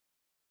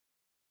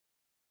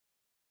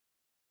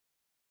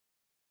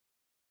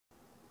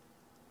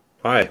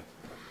Hi,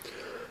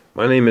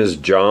 my name is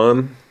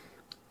John,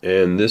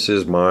 and this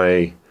is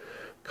my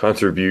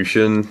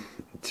contribution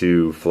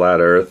to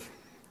Flat Earth.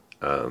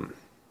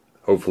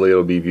 Hopefully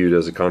it'll be viewed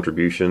as a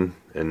contribution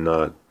and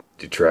not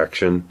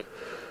detraction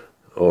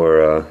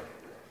or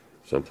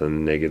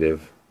something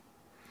negative.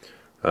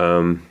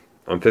 I'm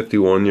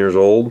 51 years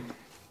old.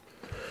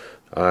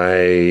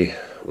 I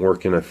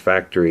work in a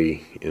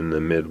factory in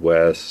the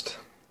Midwest,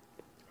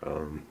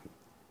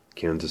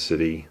 Kansas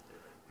City,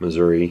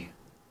 Missouri,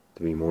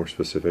 to be more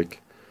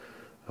specific.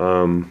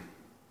 Average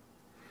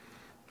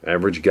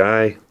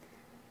guy,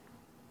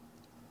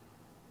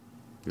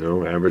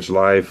 average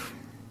life.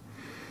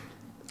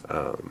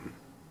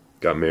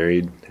 Got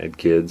married, had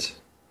kids.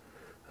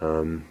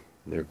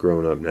 They're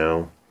grown up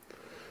now.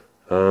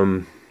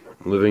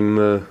 Living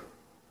the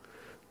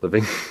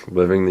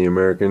living the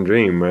American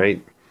dream,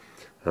 right?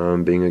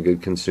 Being a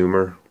good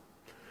consumer.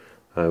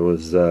 I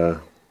was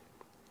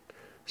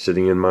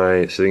sitting in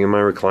my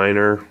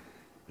recliner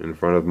in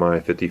front of my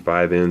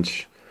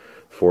 55-inch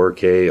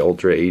 4K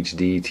Ultra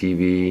HD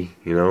TV,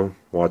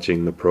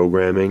 watching the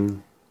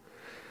programming.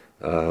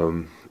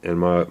 And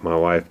my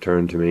wife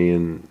turned to me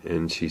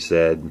and she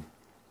said,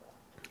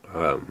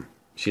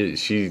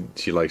 she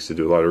likes to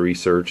do a lot of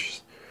research,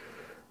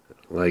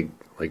 like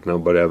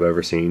nobody I've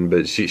ever seen.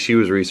 But she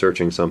was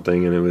researching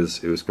something, and it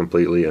was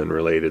completely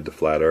unrelated to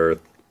Flat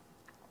Earth.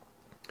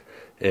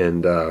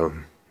 And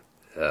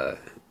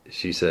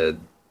she said,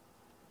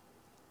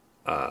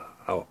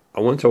 I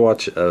went to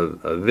watch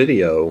a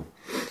video.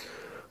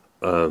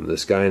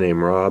 This guy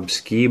named Rob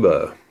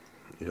Skiba,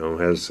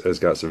 has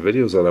got some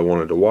videos that I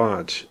wanted to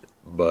watch,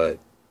 but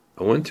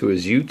I went to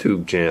his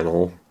YouTube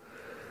channel,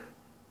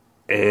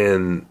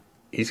 and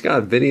he's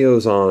got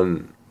videos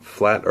on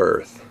Flat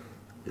Earth.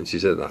 And she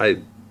said,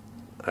 I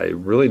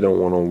really don't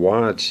want to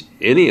watch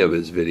any of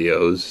his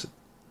videos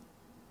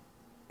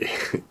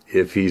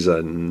if he's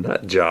a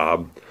nut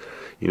job,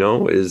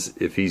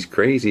 if he's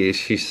crazy.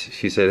 She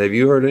said, have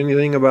you heard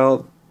anything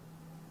about,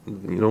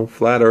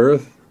 Flat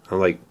Earth? I'm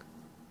like,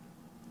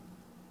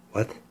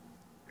 what?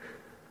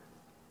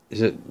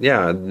 Is it?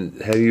 Yeah.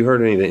 Have you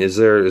heard anything? Is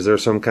there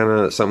some kind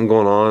of something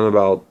going on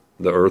about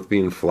the Earth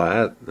being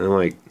flat? And I'm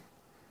like,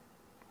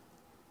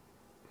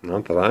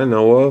 not that I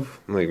know of.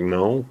 I'm like,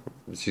 no.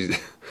 She's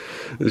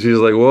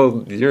like,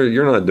 well,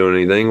 you're not doing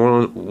anything.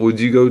 Would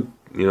you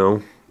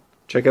go,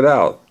 check it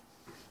out?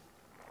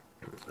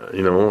 I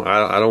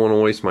don't want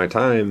to waste my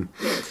time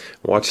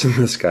watching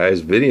this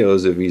guy's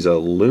videos if he's a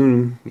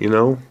loon,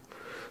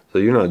 So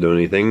you're not doing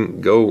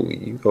anything.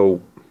 You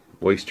go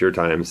waste your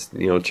time.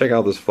 Check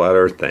out this Flat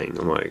Earth thing.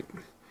 I'm like,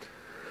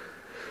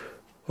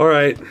 all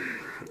right,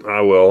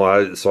 I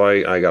will. So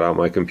I got out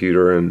my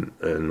computer and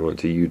went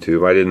to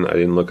YouTube. I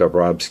didn't look up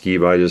Rob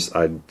Skiba.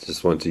 I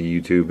just went to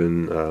YouTube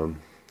and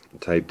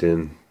typed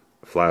in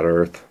Flat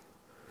Earth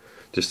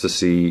just to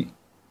see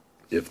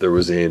if there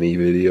was any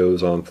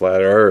videos on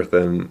Flat Earth,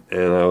 and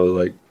I was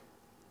like,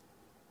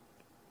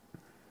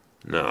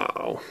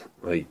 no,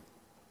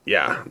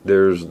 yeah,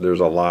 there's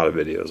a lot of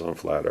videos on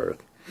Flat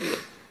Earth.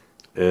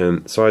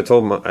 And so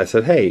I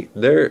said, hey,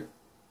 there's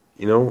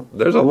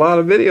a lot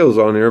of videos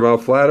on here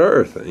about Flat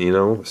Earth,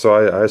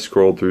 So I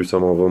scrolled through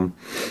some of them,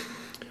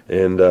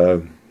 and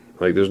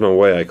there's no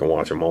way I can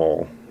watch them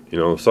all,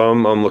 So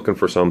I'm looking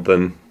for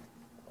something,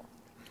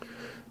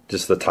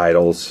 just the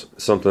titles,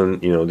 something,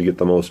 to get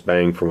the most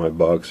bang for my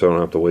buck, so I don't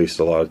have to waste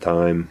a lot of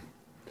time,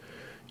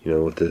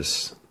 with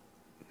this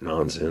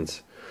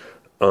nonsense.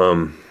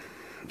 So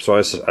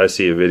I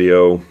see a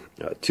video,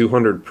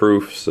 200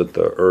 proofs that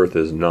the Earth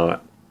is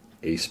not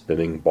a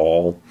spinning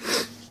ball,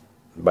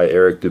 by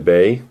Eric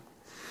Dubay.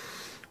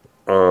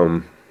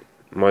 That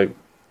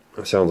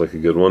sounds like a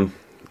good one.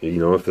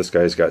 If this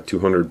guy's got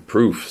 200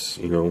 proofs,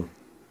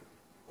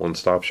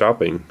 one-stop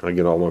shopping. I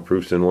get all my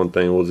proofs in one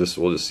thing. We'll just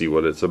see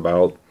what it's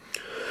about.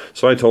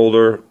 So I told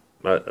her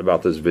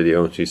about this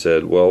video, and she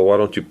said, well, why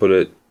don't you put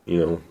it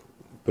on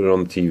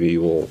the TV?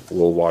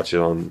 We'll watch it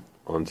on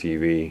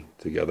TV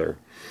together.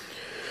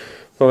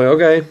 So I'm like,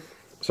 okay.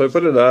 So I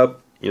put it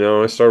up,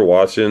 I started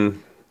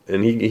watching,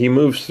 and he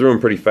moves through them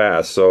pretty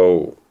fast.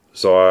 So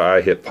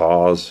I hit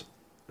pause,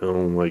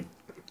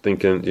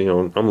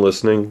 thinking, I'm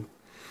listening,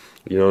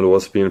 to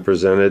what's being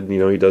presented.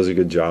 He does a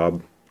good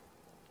job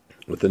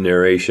with the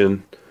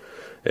narration,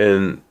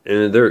 and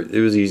it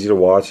was easy to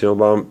watch,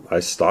 but I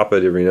stop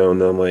it every now and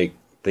then. I'm like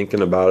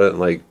thinking about it, and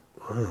like,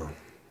 oh,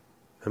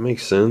 that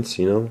makes sense,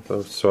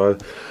 So I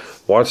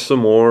watch some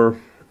more,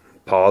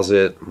 pause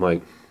it. I'm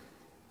like,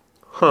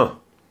 huh.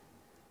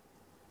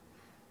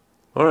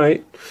 All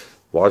right,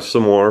 watch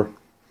some more.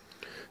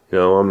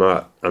 I'm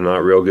not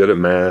real good at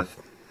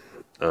math.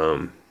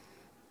 It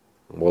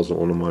wasn't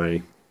one of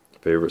my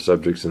favorite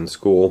subjects in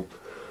school.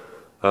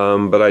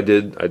 But I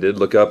did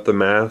look up the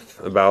math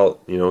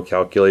about,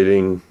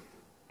 calculating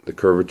the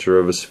curvature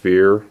of a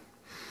sphere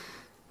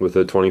with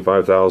a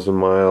 25,000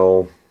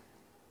 mile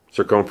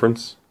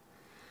circumference.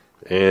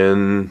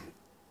 And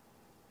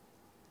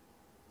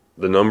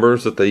the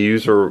numbers that they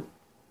use are,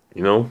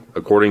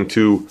 according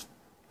to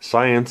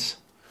science,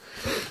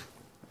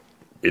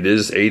 it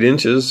is 8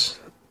 inches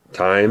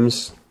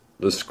times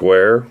the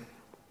square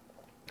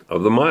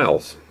of the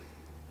miles.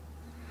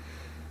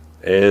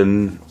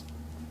 And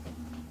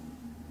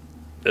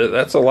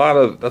that's a lot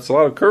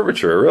of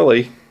curvature,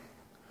 really.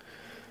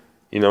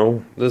 You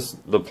know,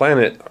 the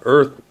planet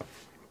Earth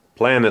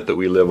planet that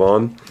we live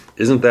on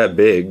isn't that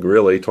big,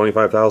 really.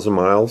 25,000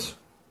 miles.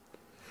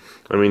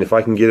 I mean, if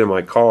I can get in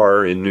my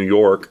car in New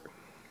York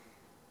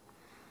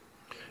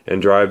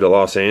and drive to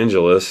Los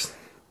Angeles,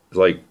 it's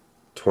like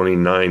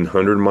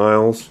 2,900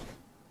 miles,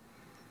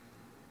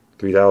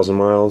 3,000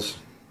 miles,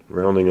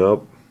 rounding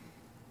up.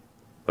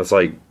 That's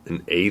like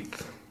an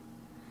eighth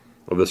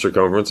of the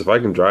circumference. If I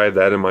can drive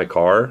that in my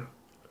car,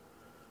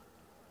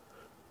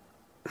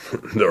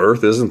 the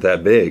Earth isn't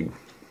that big.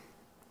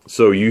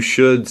 So you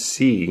should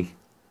see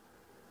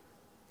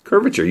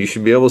curvature. You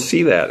should be able to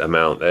see that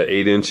amount at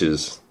 8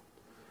 inches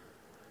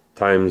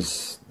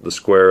times the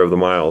square of the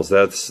miles.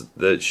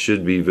 That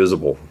should be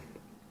visible.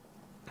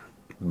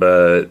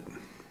 But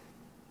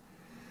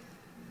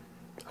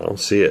I don't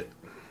see it.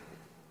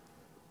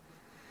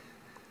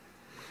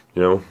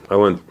 You know, I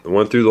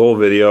went through the whole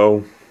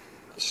video,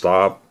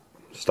 stopped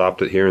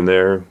it here and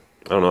there.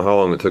 I don't know how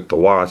long it took to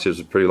watch. It was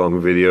a pretty long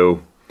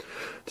video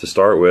to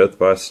start with,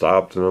 but I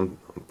stopped and I'm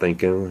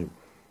thinking, like,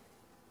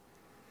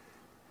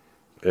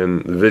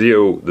 and the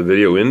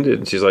video ended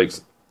and she's like,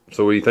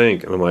 so what do you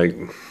think? And I'm like,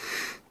 I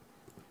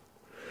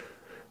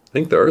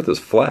think the Earth is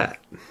flat.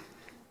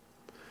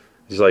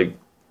 She's like,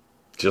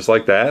 just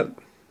like that?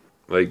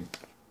 Like,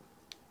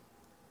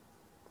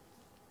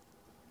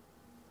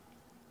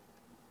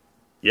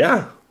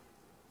 yeah.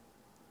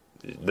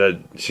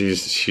 That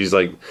she's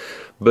like,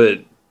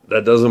 but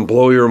that doesn't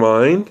blow your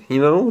mind, you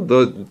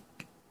know?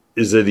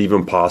 Is it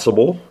even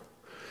possible?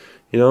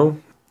 You know?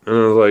 And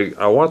I was like,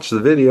 I watched the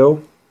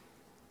video.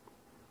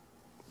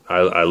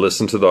 I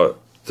listened to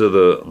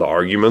the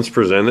arguments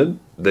presented.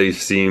 They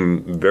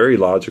seem very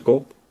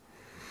logical,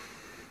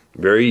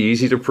 very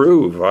easy to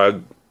prove.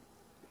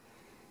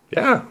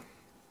 Yeah.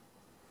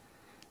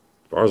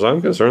 As far as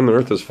I'm concerned, the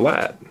Earth is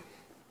flat.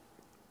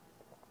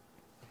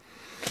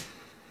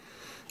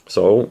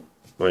 So,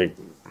 like,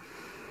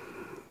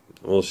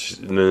 well,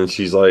 and then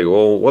she's like,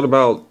 well, what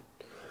about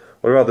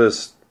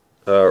this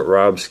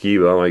Rob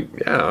Skiba? I'm like,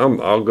 yeah,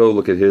 I'll go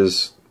look at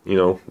his, you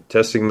know,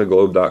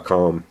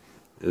 testingtheglobe.com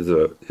he has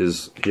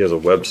a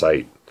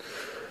website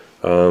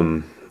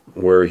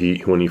where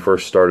when he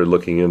first started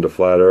looking into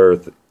flat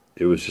Earth,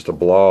 it was just a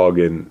blog,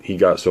 and he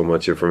got so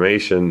much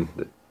information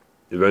that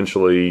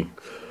eventually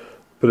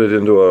put it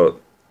into a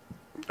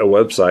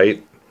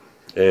website.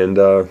 And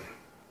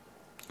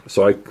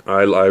so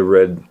I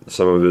read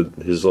some of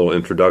his little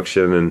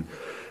introduction and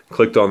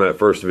clicked on that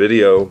first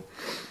video,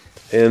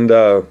 and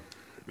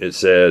it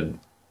said,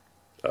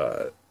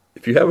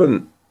 if you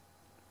haven't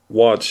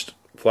watched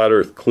Flat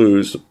Earth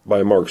Clues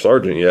by Mark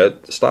Sargent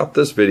yet, stop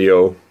this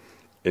video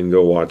and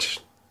go watch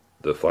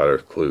the Flat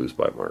Earth Clues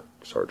by Mark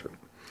Sargent.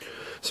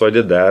 So I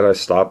did that. I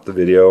stopped the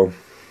video,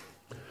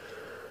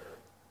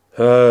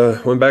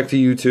 went back to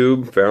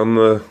YouTube, found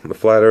the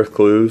Flat Earth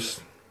Clues.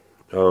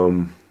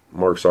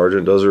 Mark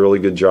Sargent does a really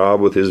good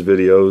job with his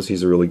videos.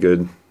 He's a really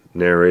good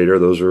narrator.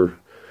 Those are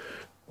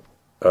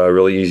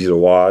really easy to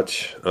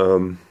watch.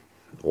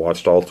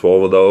 Watched all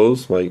 12 of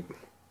those. Like,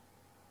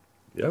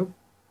 yeah,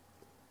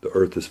 the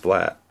Earth is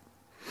flat.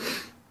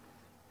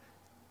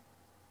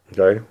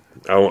 Okay,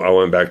 I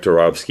went back to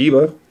Rob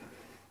Skiba.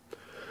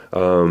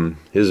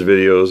 His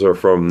videos are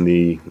from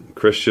the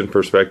Christian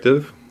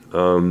perspective.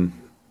 I'm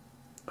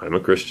a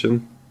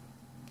Christian.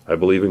 I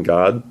believe in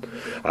God.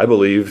 I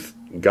believe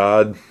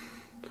God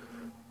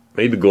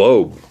made the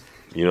globe.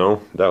 You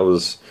know, that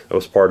was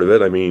part of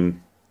it. I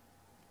mean,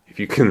 if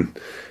you can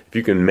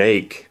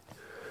make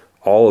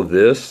all of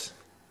this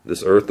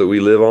Earth that we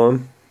live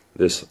on,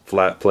 this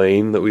flat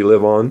plane that we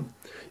live on,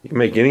 you can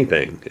make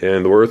anything,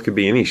 and the Earth could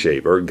be any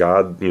shape. Or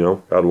God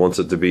wants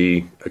it to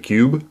be a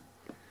cube.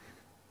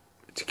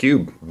 It's a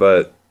cube.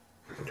 But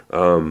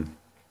from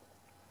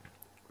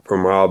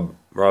Rob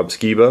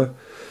Skiba,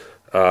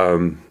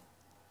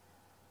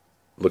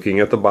 looking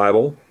at the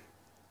Bible,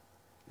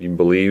 I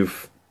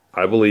believe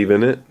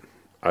in it.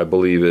 I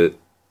believe it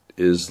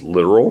is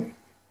literal,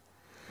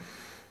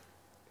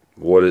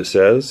 what it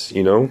says,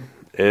 you know.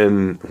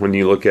 And when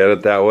you look at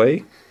it that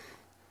way,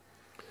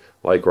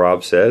 like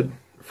Rob said,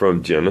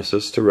 from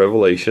Genesis to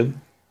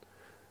Revelation,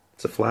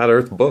 it's a flat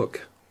Earth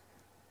book.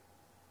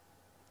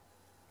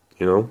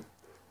 You know,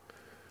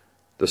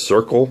 the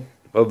circle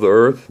of the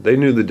Earth, they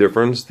knew the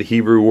difference. The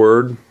Hebrew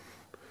word,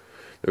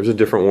 there's a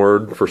different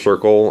word for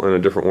circle and a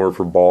different word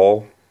for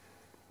ball,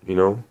 you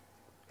know.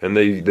 And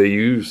they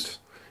used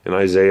in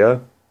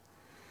Isaiah,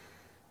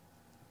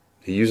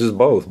 he uses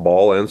both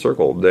ball and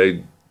circle.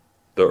 The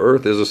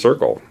Earth is a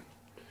circle.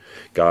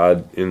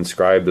 God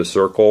inscribed a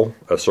circle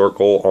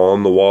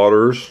on the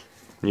waters,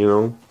 you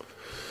know.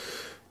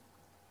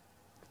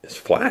 It's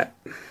flat.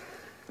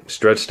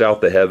 Stretched out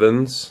the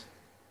heavens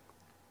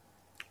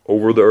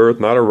over the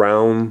Earth, not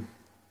around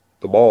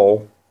the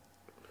ball.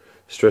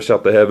 Stretched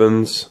out the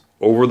heavens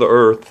over the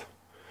Earth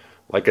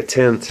like a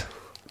tent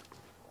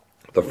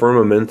The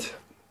firmament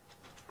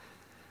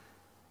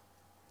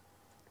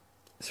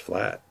is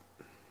flat.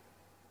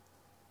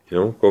 You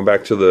know, going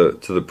back to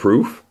the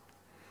proof,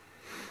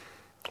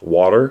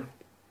 water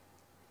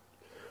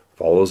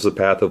follows the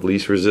path of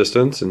least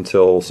resistance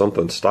until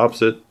something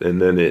stops it,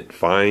 and then it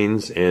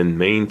finds and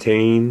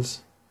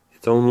maintains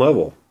its own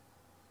level.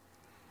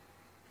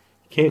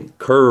 You can't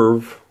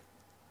curve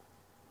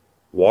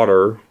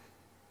water,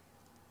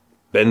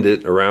 bend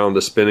it around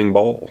a spinning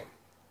ball.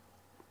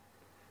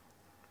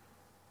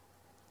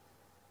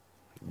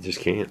 You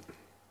just can't.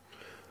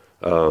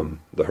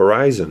 The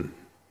horizon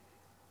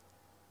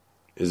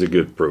is a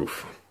good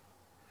proof.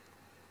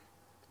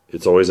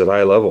 It's always at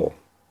eye level.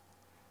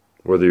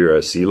 Whether you're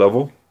at sea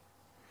level,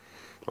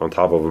 on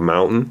top of a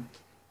mountain,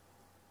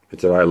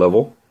 it's at eye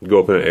level. You go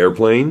up in an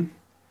airplane,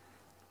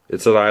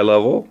 it's at eye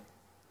level.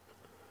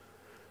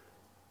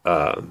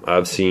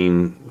 I've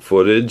seen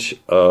footage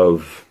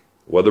of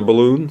weather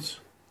balloons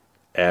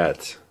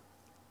at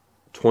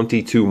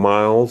 22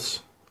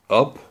 miles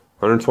up,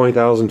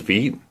 120,000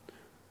 feet.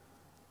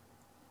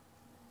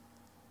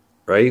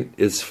 Right?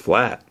 It's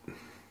flat.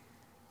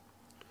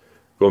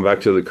 Going back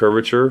to the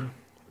curvature,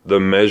 the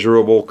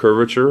measurable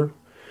curvature.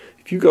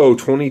 If you go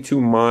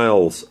 22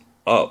 miles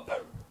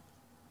up,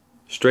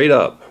 straight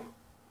up,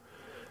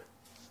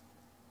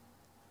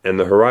 and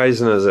the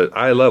horizon is at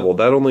eye level,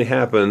 that only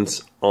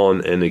happens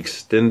on an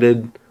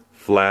extended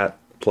flat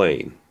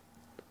plane.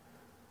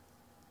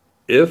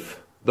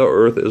 If the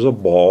Earth is a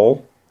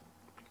ball,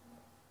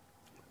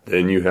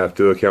 then you have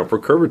to account for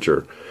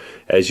curvature.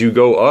 As you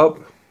go up,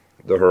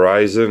 the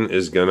horizon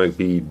is going to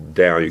be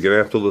down. You're going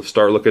to have to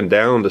start looking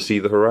down to see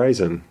the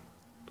horizon.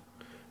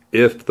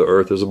 If the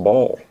Earth is a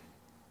ball.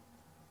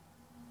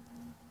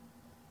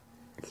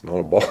 It's not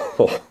a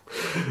ball.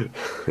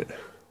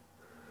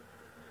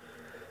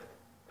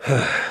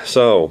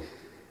 So,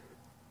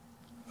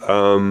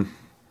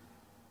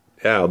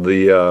 yeah,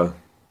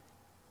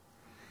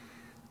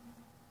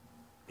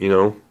 you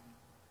know,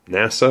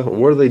 NASA,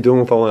 what are they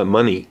doing with all that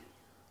money?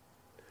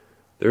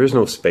 There is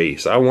no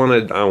space. I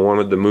wanted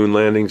the moon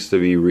landings to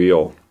be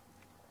real.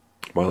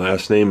 My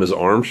last name is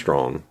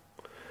Armstrong.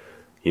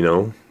 You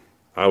know,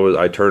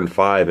 I turned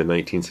 5 in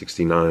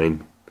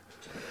 1969.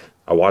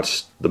 I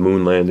watched the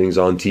moon landings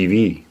on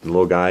TV. The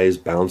little guys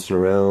bouncing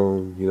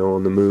around, you know,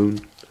 on the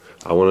moon.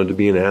 I wanted to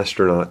be an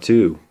astronaut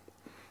too,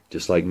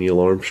 just like Neil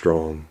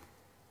Armstrong.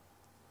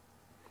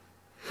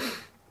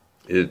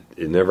 It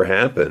never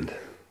happened.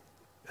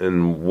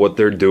 And what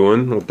they're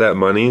doing with that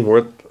money,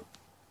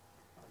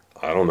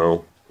 I don't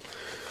know.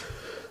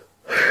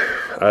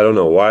 I don't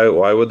know.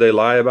 Why would they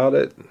lie about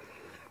it?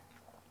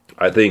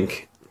 I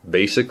think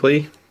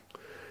basically,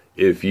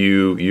 if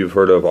you've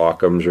heard of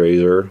Occam's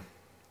razor,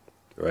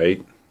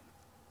 right?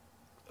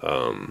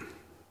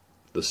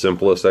 The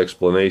simplest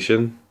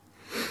explanation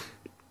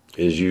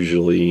is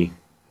usually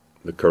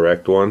the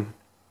correct one.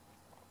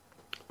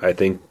 I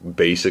think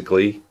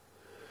basically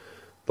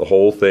the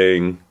whole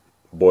thing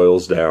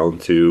boils down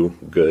to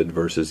good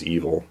versus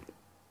evil.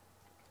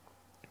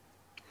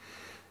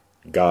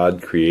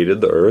 God created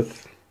the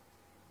earth,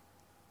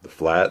 the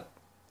flat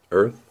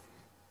earth,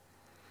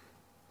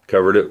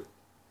 covered it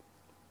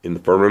in the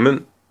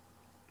firmament.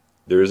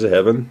 There is a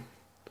heaven.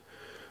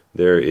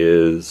 There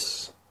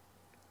is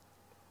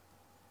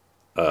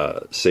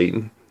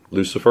Satan,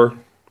 Lucifer,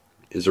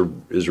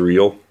 is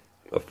real,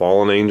 a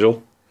fallen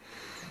angel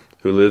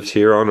who lives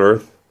here on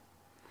earth,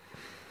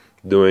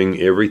 doing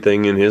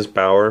everything in his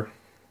power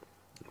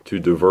to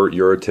divert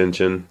your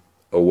attention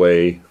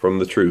away from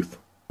the truth.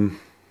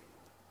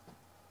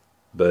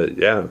 But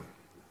yeah,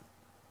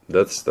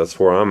 that's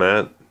where I'm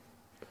at.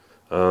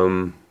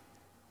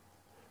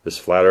 This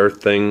flat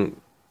earth thing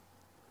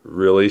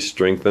really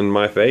strengthened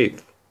my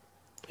faith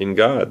in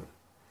God.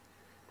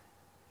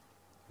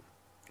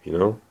 You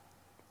know,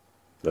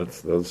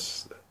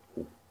 that's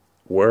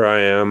where I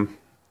am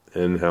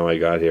and how I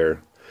got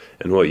here.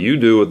 And what you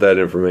do with that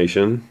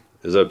information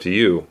is up to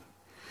you.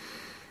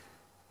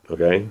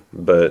 Okay?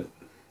 But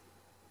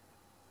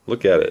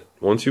look at it.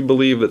 Once you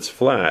believe it's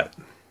flat,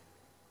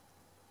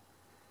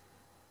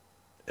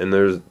 and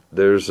there's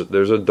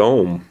a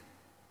dome,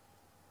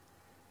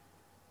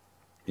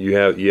 you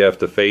have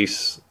to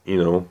face, you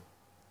know,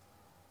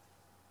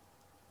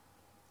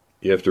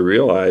 you have to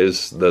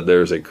realize that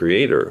there's a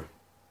creator.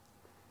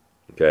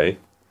 Okay?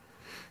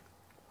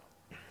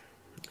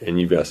 And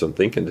you've got some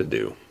thinking to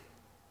do.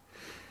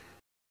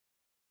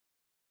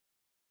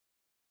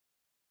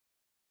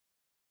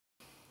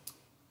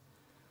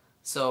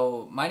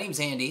 So, my name's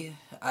Andy.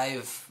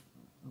 I've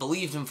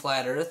believed in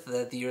flat earth,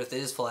 that the earth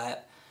is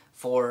flat,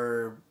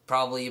 for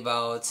probably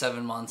about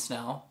 7 months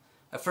now.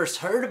 I first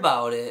heard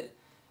about it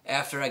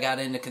after I got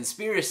into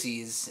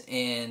conspiracies,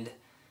 and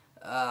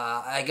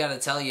I gotta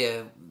tell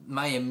you,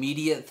 my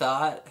immediate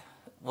thought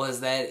was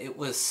that it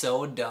was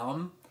so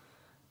dumb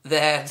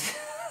that,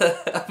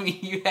 I mean,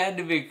 you had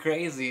to be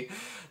crazy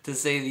to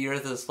say the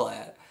earth is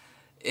flat.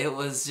 It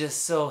was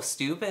just so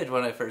stupid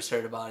when I first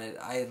heard about it.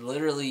 I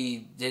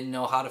literally didn't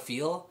know how to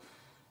feel,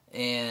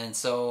 and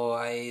so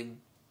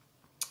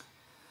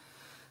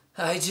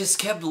I just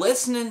kept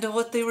listening to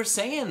what they were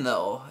saying,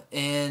 though,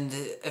 and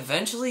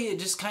eventually it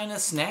just kind of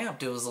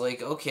snapped. It was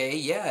like, okay,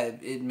 yeah,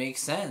 it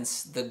makes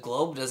sense. The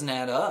globe doesn't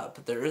add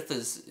up. The Earth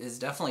is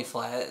definitely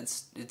flat.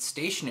 It's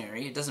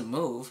stationary. It doesn't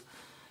move.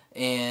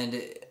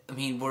 And I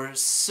mean, we're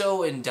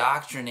so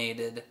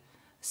indoctrinated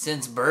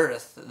since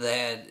birth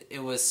that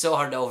it was so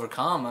hard to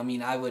overcome. I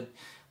mean, I would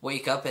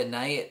wake up at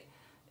night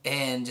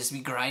and just be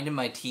grinding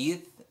my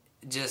teeth,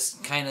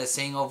 just kind of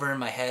saying over in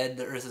my head,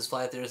 the Earth is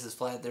flat, the Earth is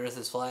flat, the Earth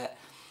is flat,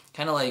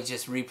 kind of like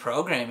just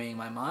reprogramming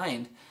my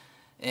mind.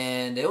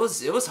 And it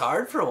was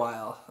hard for a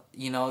while.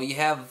 You know, you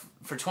have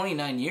for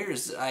 29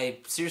 years, I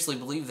seriously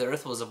believed the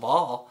Earth was a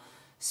ball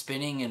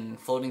spinning and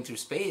floating through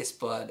space.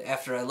 But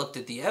after I looked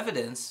at the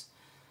evidence,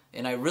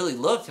 and I really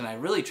looked and I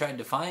really tried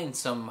to find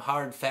some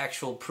hard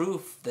factual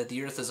proof that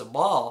the Earth is a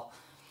ball,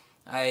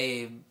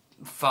 I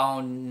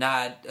found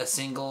not a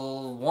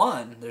single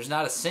one. There's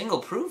not a single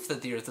proof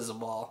that the Earth is a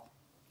ball.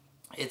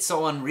 It's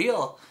so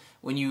unreal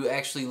when you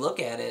actually look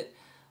at it,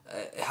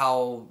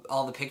 how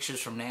all the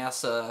pictures from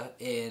NASA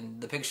and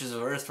the pictures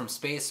of Earth from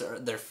space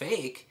they're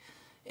fake.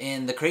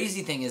 And the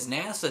crazy thing is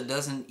NASA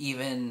doesn't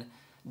even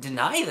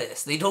deny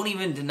this. They don't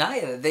even deny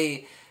it.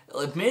 They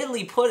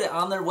admittedly put it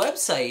on their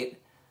website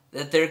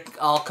that they're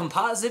all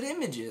composite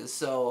images.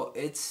 So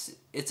it's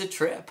a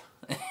trip.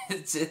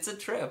 it's a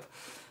trip.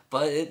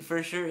 But it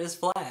for sure is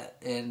flat,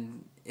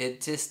 and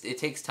it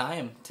takes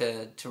time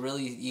to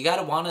really, you got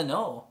to want to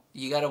know.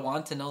 You got to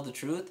want to know the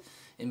truth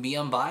and be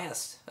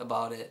unbiased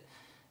about it.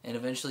 And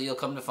eventually you'll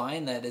come to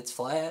find that it's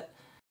flat.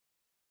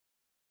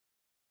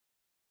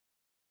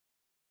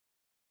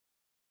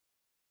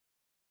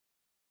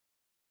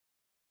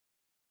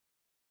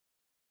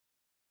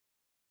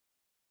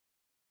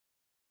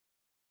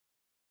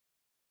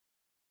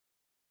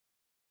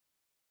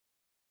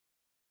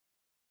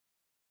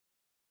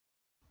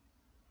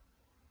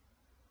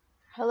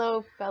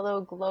 Hello,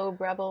 fellow Globe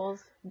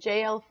Rebels.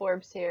 JL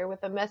Forbes here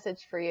with a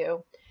message for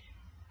you.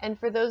 And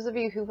for those of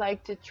you who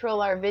like to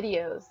troll our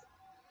videos,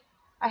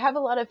 I have a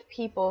lot of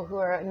people who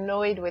are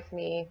annoyed with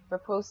me for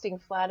posting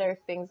flat earth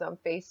things on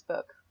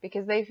Facebook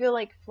because they feel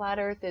like flat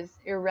earth is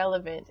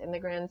irrelevant in the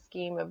grand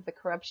scheme of the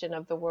corruption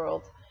of the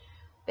world.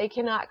 They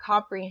cannot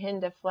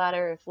comprehend a flat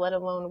earth, let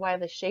alone why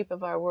the shape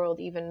of our world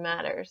even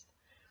matters.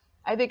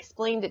 I've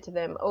explained it to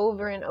them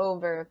over and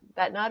over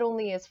that not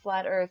only is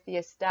flat earth the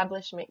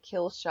establishment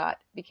kill shot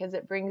because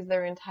it brings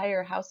their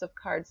entire house of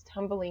cards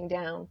tumbling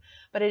down,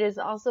 but it is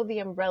also the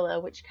umbrella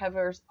which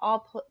covers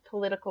all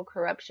political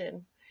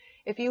corruption.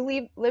 If you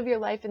live your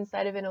life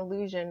inside of an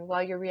illusion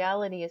while your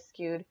reality is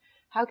skewed,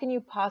 how can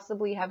you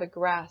possibly have a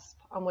grasp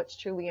on what's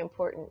truly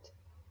important?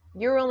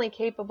 You're only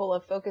capable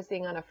of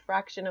focusing on a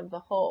fraction of the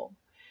whole.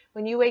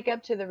 When you wake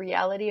up to the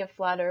reality of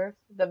flat earth,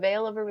 the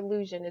veil of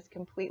illusion is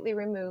completely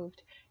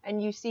removed,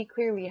 and you see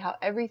clearly how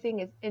everything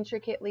is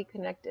intricately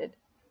connected.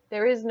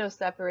 There is no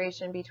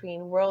separation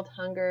between world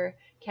hunger,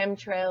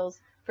 chemtrails,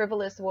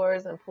 frivolous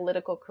wars, and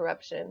political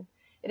corruption.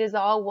 It is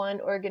all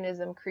one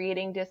organism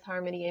creating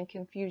disharmony and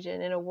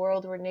confusion in a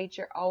world where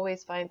nature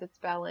always finds its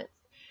balance.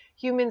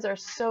 Humans are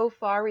so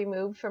far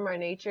removed from our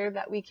nature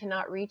that we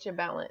cannot reach a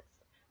balance,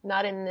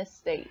 not in this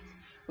state.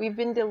 We've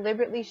been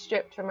deliberately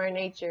stripped from our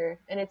nature,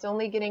 and it's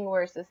only getting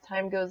worse as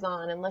time goes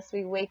on unless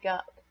we wake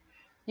up.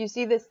 You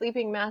see, the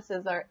sleeping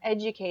masses are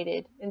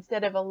educated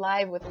instead of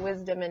alive with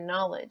wisdom and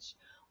knowledge,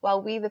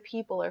 while we the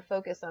people are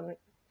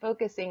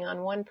focusing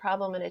on one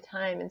problem at a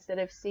time instead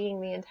of seeing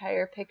the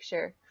entire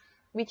picture.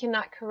 We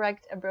cannot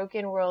correct a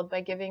broken world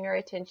by giving our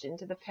attention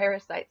to the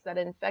parasites that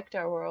infect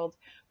our world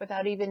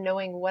without even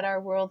knowing what our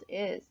world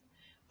is.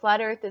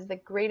 Flat Earth is the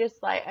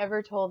greatest lie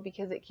ever told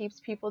because it keeps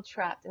people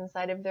trapped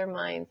inside of their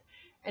minds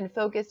and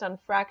focused on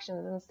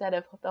fractions instead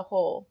of the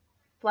whole.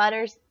 Flat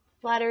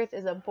Earth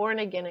is a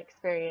born-again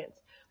experience,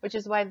 which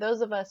is why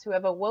those of us who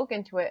have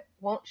awoken to it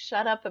won't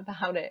shut up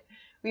about it.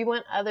 We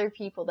want other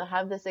people to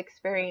have this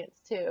experience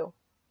too.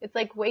 It's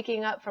like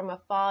waking up from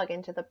a fog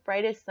into the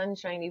brightest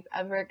sunshine you've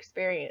ever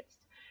experienced.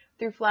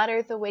 Through Flat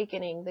Earth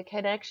Awakening, the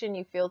connection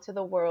you feel to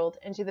the world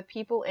and to the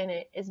people in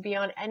it is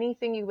beyond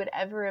anything you would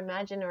ever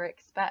imagine or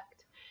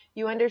expect.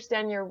 You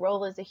understand your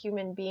role as a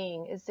human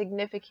being is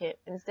significant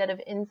instead of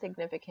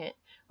insignificant,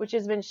 which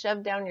has been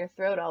shoved down your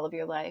throat all of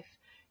your life.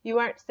 You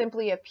aren't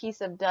simply a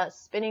piece of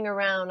dust spinning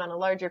around on a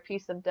larger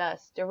piece of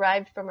dust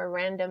derived from a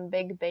random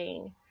Big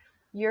Bang.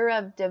 You're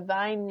of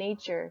divine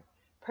nature,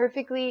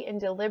 perfectly and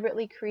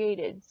deliberately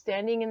created,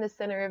 standing in the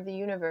center of the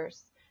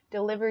universe,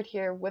 delivered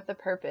here with a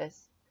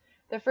purpose.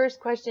 The first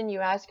question you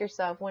ask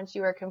yourself once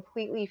you are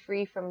completely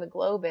free from the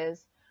globe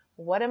is,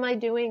 what am I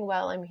doing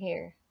while I'm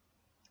here?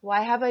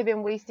 Why have I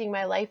been wasting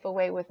my life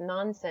away with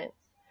nonsense?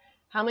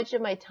 How much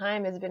of my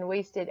time has been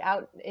wasted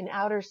out in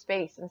outer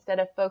space instead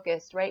of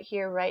focused right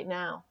here, right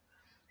now?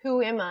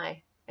 Who am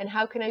I, and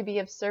how can I be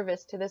of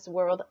service to this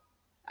world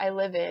I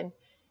live in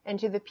and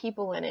to the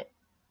people in it?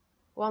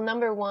 Well,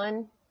 number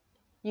one,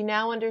 you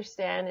now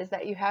understand is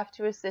that you have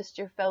to assist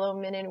your fellow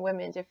men and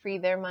women to free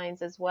their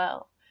minds as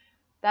well.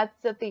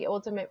 That's what the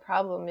ultimate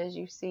problem is,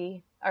 you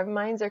see. Our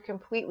minds are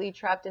completely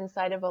trapped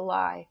inside of a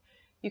lie.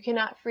 You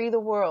cannot free the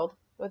world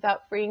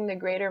without freeing the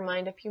greater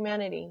mind of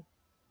humanity.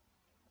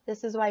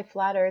 This is why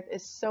Flat Earth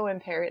is so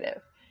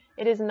imperative.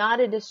 It is not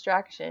a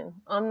distraction.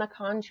 On the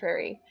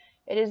contrary,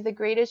 it is the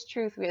greatest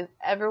truth we have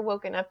ever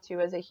woken up to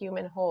as a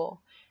human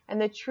whole,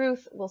 and the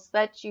truth will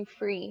set you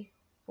free.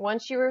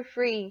 Once you are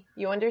free,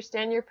 you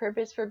understand your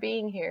purpose for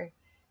being here,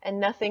 and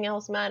nothing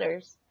else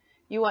matters.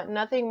 You want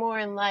nothing more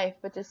in life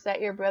but to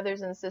set your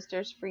brothers and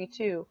sisters free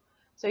too.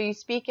 So you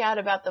speak out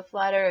about the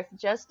flat earth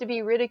just to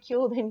be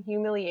ridiculed and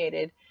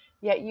humiliated,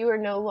 yet you are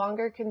no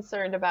longer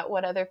concerned about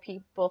what other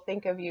people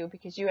think of you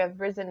because you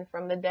have risen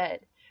from the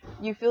dead.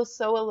 You feel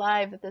so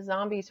alive that the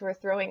zombies who are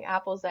throwing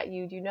apples at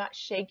you do not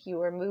shake you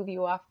or move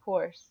you off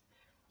course.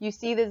 You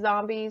see the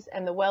zombies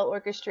and the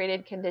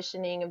well-orchestrated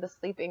conditioning of the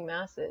sleeping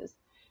masses.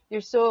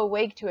 You're so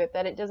awake to it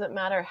that it doesn't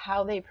matter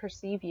how they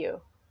perceive you.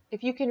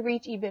 If you can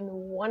reach even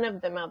one of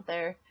them out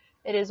there,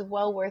 it is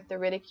well worth the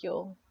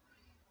ridicule.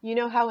 You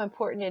know how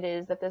important it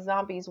is that the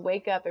zombies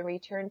wake up and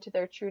return to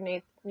their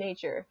true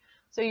nature.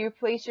 So you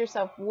place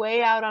yourself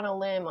way out on a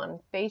limb on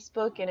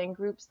Facebook and in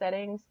group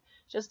settings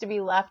just to be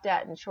laughed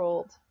at and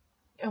trolled.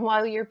 And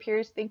while your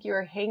peers think you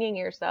are hanging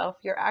yourself,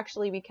 you're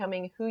actually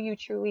becoming who you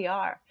truly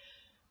are,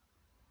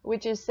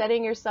 which is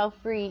setting yourself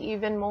free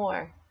even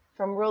more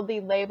from worldly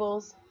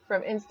labels,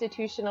 from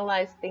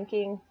institutionalized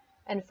thinking,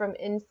 and from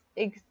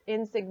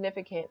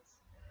insignificance.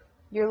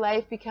 Your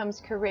life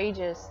becomes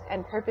courageous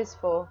and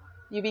purposeful.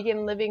 You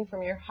begin living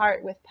from your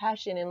heart with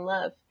passion and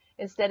love,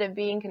 instead of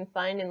being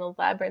confined in the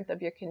labyrinth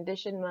of your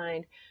conditioned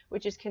mind,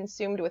 which is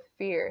consumed with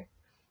fear.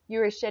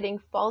 You are shedding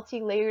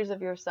faulty layers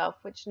of yourself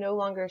which no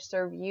longer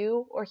serve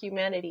you or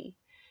humanity.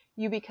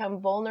 You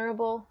become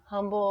vulnerable,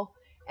 humble,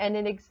 and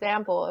an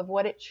example of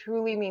what it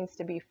truly means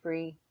to be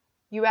free.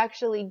 You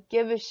actually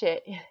give a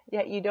shit,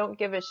 yet you don't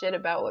give a shit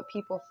about what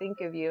people think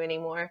of you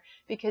anymore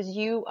because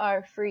you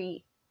are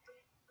free.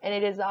 And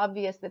it is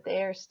obvious that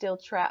they are still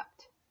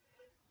trapped.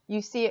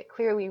 You see it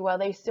clearly while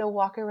they still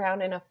walk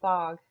around in a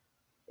fog.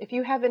 If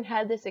you haven't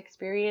had this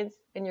experience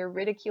and you're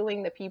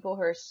ridiculing the people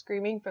who are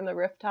screaming from the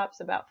rooftops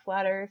about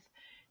flat earth,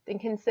 then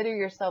consider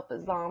yourself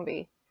a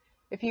zombie.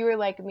 If you are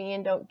like me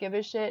and don't give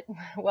a shit,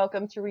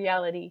 welcome to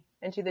reality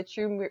and to the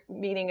true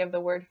meaning of the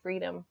word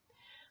freedom.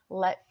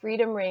 Let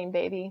freedom reign,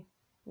 baby.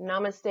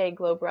 Namaste,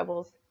 Globe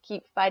Rebels.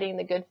 Keep fighting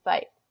the good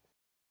fight.